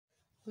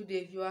Good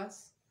day,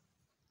 viewers.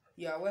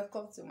 You are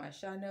welcome to my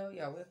channel.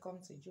 You are welcome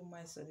to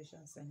Jumai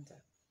Solution Center.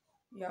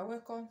 You are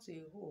welcome to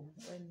a home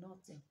where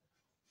nothing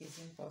is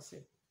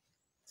impossible.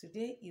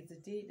 Today is the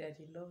day that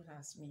the Lord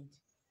has made.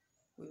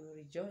 We will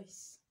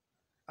rejoice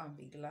and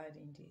be glad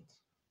indeed.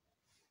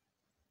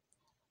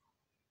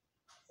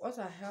 What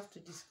I have to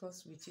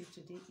discuss with you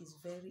today is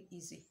very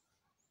easy.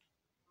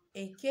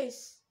 In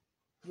case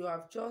you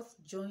have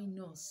just joined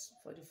us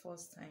for the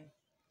first time,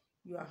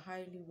 you are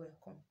highly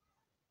welcome.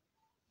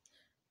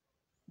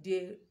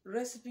 The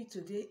recipe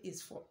today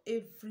is for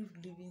every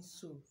living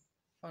soul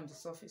on the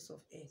surface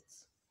of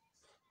earth.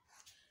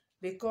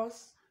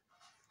 Because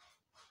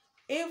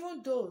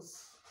even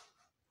those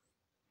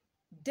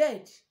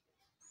dead,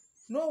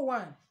 no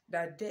one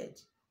that dead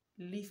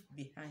leave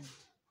behind.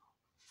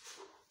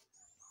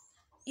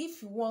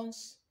 If you want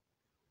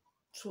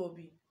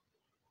to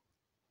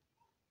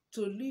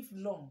live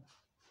long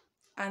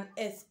and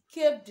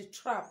escape the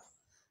trap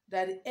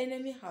that the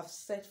enemy have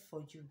set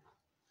for you,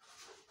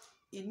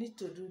 you need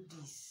to do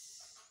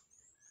this.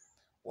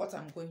 What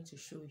I'm going to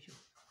show you.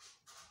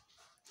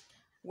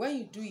 When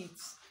you do it,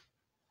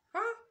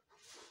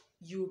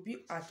 you'll be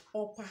at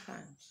upper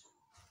hand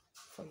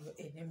for your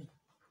enemy.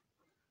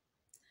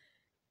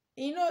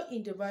 You know,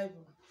 in the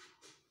Bible,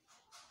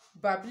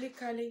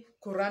 biblically,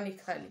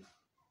 Quranically,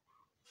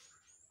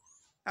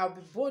 I'll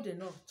be bold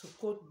enough to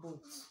quote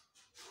both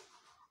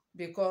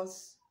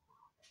because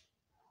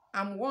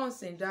I'm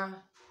once in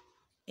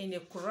a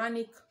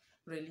Quranic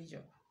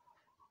religion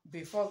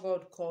before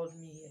God called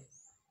me here.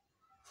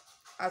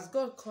 As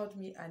God called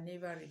me, I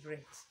never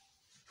regret.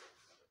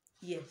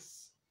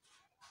 Yes.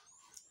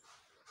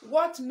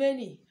 What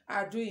many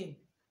are doing,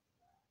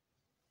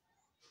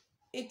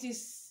 it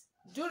is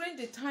during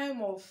the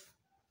time of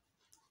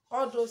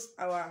all those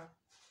our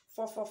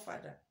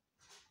forefathers,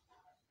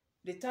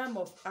 the time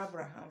of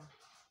Abraham.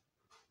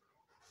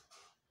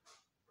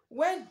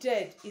 When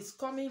death is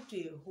coming to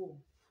a home,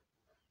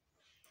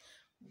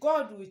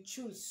 God will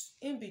choose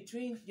in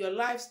between your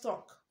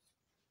livestock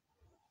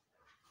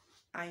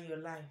and your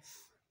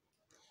life.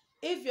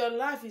 If your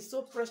life is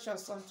so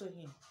precious unto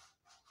him,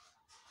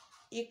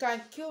 he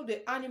can kill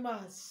the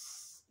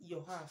animals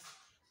you have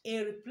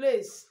in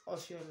replace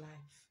of your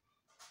life.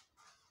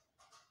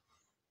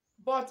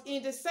 But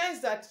in the sense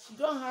that you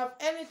don't have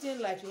anything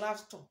like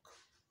livestock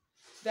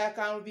that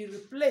can be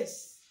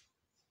replaced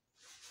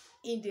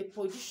in the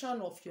position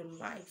of your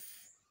life,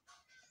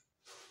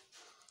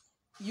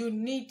 you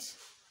need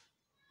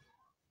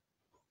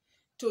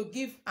to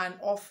give an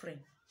offering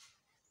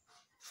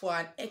for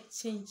an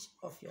exchange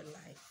of your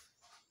life.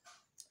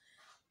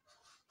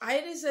 I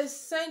didn't say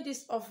send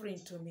this offering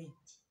to me.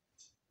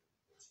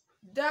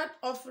 That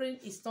offering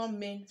is not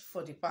meant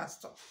for the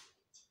pastor.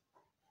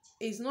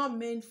 It's not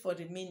meant for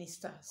the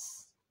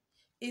ministers.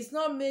 It's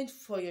not meant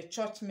for your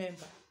church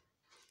member.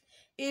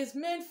 It's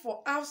meant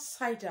for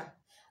outsider,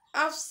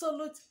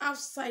 absolute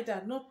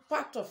outsider, not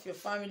part of your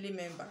family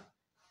member.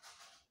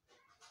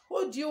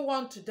 Who do you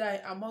want to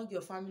die among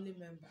your family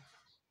member?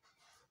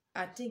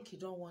 I think you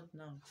don't want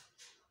now.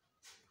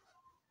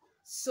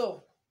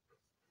 So,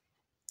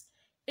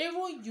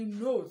 even you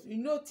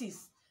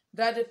notice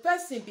that the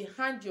person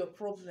behind your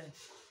problem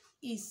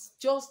is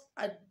just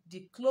at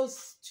the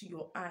close to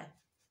your eye.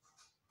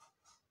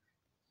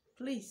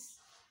 Please,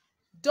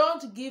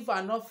 don't give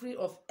an offering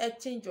of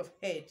exchange of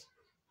head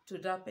to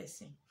that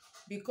person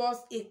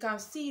because it can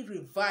still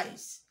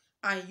revise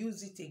and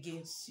use it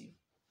against you.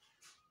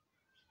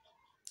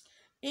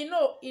 You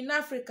know, in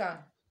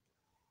Africa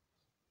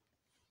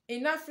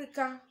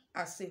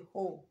as a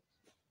whole,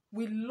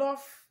 we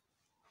love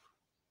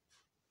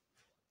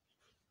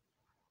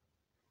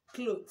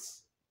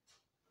clothes.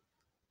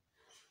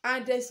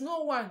 And there's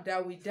no one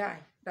that will die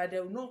that they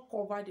will not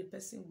cover the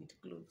person with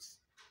clothes.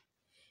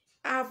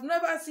 I've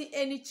never seen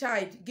any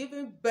child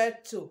giving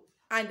birth to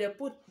and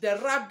they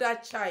wrap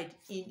that child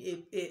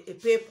in a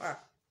paper.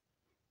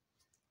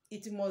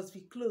 It must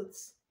be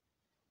clothes.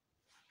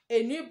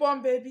 A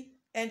newborn baby,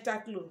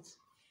 enter clothes.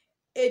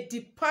 A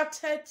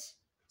departed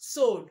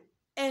soul,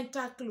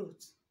 enter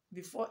clothes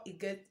before it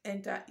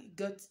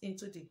gets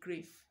into the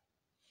grave.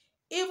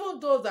 Even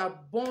those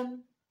that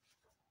burn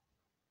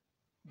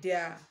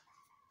their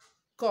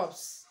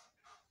corpse,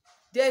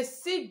 they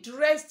still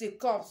dress the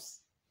corpse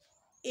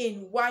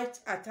in white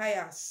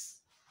attires,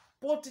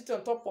 put it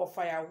on top of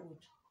firewood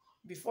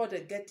before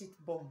they get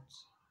it burned.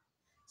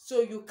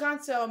 So you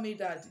can't tell me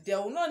that they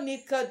will not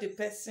nickel the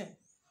person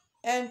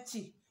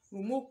empty,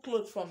 remove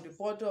clothes from the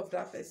body of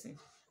that person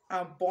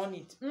and burn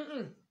it.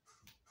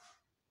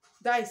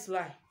 That is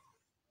lie.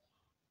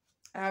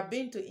 I have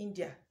been to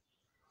India.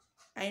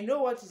 I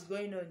know what is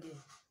going on there.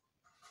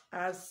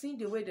 I have seen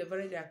the way they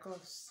bury their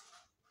corpse.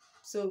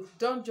 So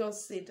don't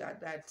just say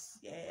that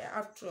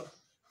after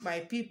my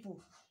people,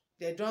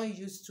 they don't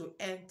used to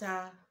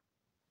enter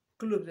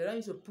clothes. They don't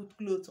used to put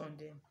clothes on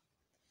them.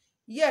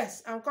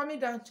 Yes, I'm coming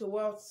down to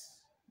what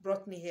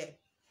brought me here.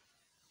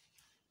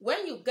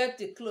 When you get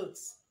the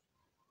clothes,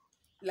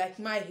 like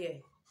my hair,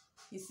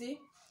 you see,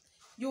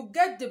 you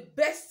get the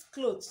best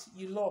clothes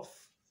you love.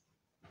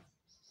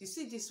 You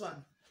see this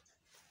one?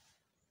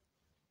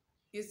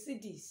 You see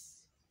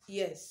this?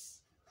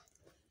 Yes.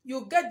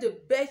 You get the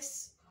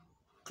best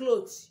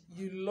clothes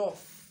you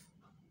love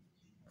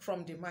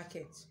from the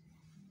market,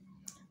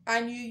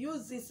 and you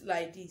use this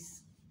like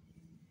this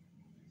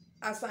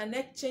as an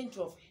exchange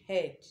of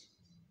head.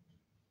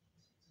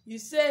 You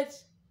said,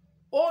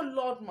 "Oh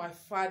Lord, my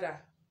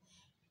Father,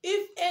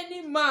 if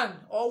any man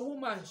or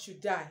woman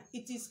should die,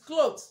 it is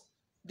clothes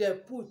they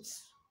put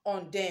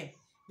on them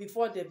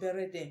before they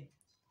bury them.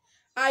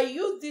 I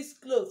use this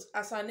clothes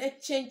as an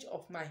exchange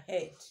of my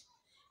head.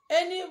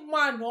 Any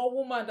man or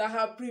woman that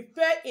have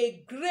prepared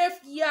a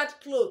graveyard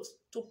clothes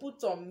to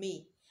put on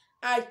me,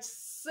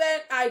 as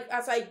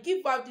I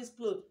give out this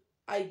clothes,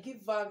 I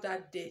give out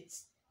that debt.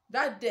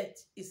 That debt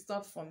is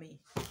not for me.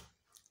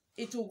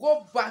 It will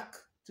go back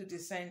to the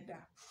sender.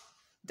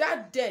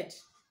 That debt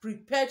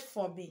prepared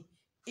for me,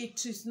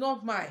 it is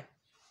not mine.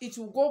 It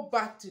will go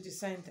back to the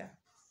sender."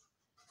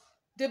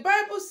 The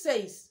Bible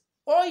says,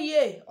 "O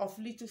ye of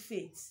little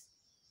faith,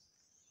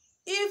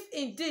 if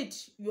indeed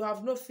you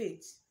have no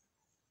faith,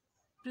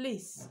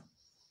 please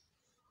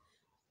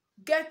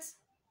get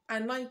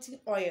anointing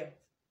oil,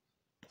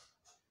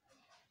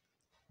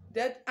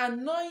 then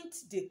anoint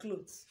the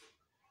clothes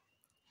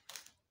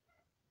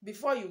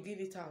before you give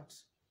it out.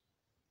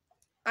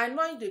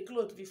 Anoint the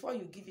clothes before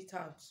you give it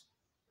out."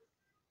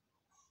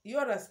 You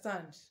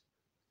understand?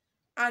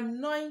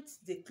 Anoint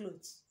the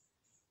clothes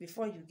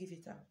before you give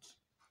it out.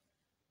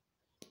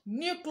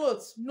 New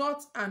clothes,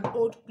 not an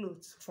old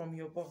clothes from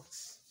your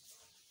box.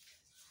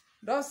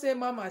 Don't say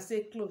mama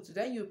say clothes,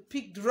 then you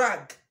pick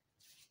drag.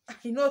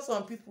 You know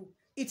some people,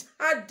 it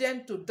hard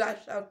them to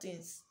dash out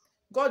things.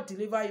 God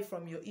deliver you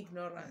from your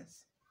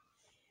ignorance.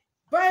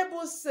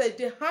 Bible said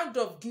the hand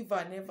of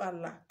giver never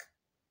lack.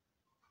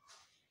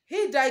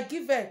 He that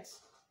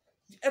giveth.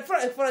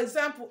 For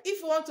example,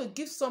 if you want to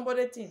give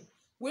somebody thing,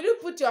 will you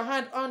put your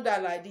hand under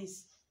like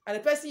this, and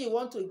the person you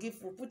want to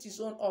give will put his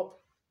own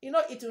up? You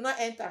know it will not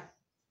enter.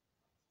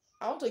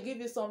 I want to give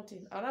you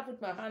something, and I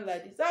put my hand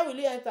like this. How will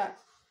it enter?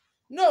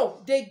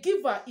 No, the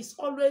giver is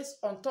always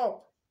on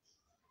top.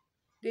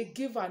 The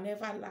giver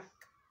never lack.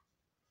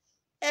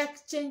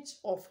 Exchange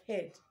of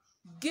head.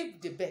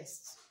 Give the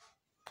best.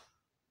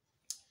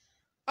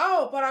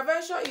 Oh,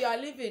 peradventure you are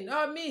living.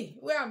 Oh, me,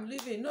 where I'm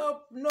living.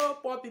 No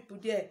poor people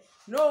there.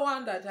 No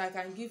one that I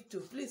can give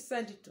to. Please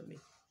send it to me.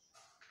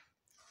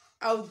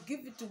 I'll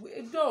give it to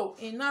you. No,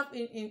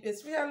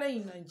 especially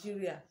in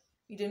Nigeria,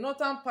 in the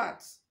northern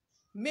parts,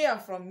 me, I'm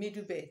from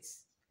Middle Belt.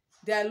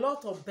 There are a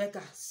lot of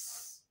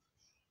beggars,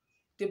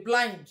 the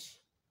blind,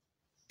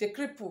 the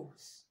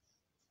cripples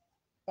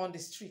on the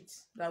street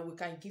that we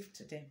can give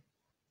to them.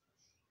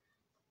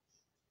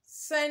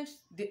 Send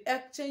the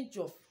exchange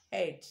of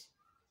head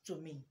to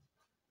me.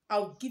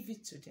 I'll give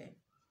it to them.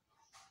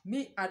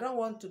 Me, I don't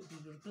want to be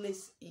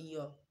replaced in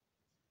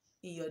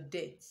your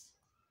debt.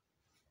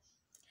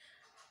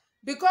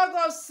 Because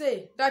God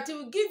said that He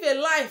will give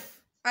a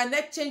life an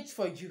exchange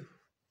for you.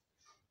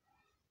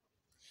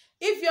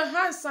 If your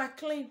hands are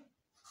clean.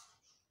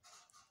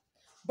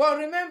 But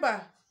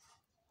remember,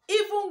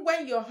 even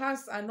when your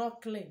hands are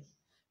not clean,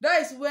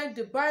 that is when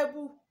the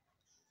Bible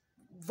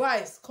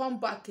verse come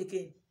back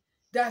again.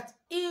 That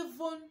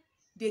even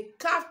the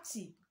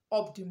captive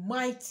of the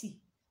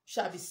mighty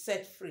shall be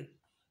set free.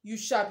 You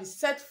shall be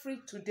set free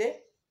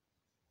today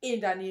in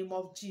the name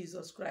of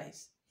Jesus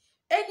Christ.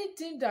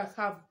 Anything that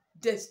have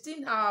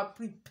destined or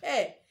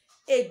prepare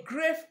a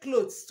grave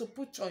clothes to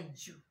put on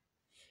you,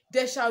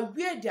 they shall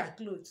wear their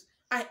clothes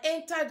and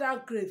enter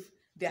that grave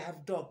they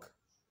have dug.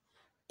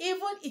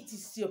 Even it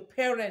is your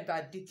parent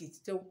that dig it,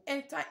 they will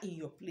enter in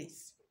your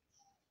place.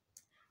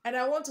 And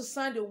I want to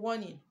sound a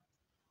warning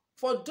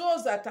for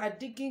those that are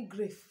digging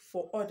grave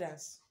for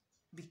others.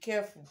 Be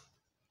careful.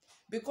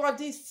 Because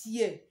this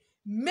year,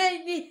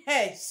 many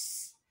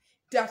heads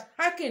that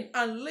hearken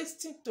and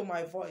listen to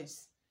my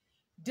voice,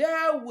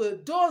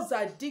 those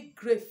that dig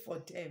grave for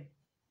them,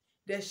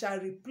 they shall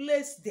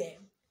replace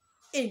them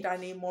in the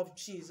name of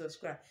Jesus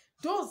Christ.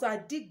 Those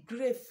that dig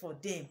grave for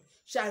them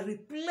shall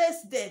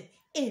replace them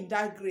in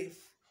that grave.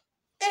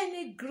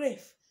 Any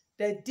grave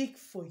they dig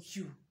for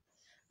you,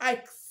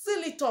 I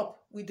seal it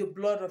up with the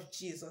blood of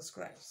Jesus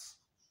Christ.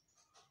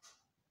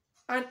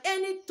 And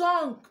any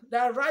tongue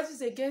that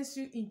rises against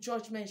you in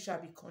judgment shall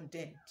be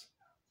condemned.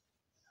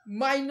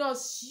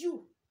 Minus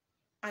you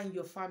and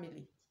your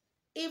family.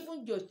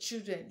 Even your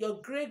children, your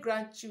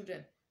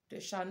great-grandchildren, they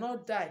shall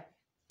not die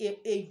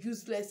a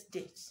useless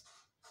death.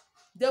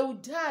 They will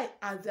die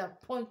at the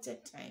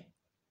appointed time.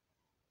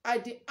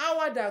 At the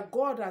hour that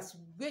God has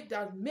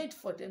made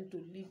for them to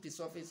leave the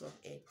surface of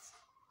earth.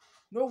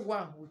 No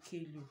one will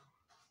kill you.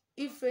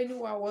 If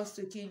anyone wants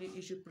to kill you,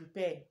 you should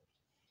prepare.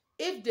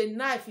 If the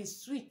knife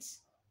is sweet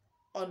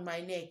on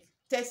my neck,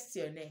 test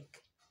your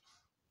neck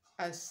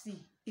and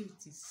see if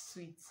it is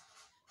sweet.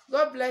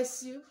 God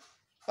bless you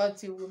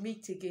until we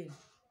meet again.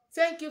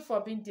 Thank you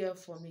for being there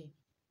for me.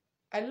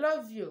 I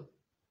love you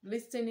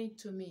listening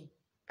to me.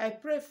 I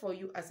pray for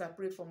you as I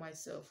pray for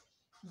myself.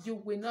 You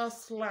will not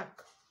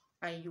slack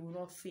and you will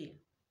not fail.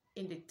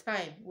 in the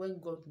time when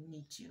God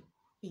needs you.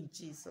 In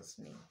Jesus'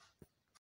 name.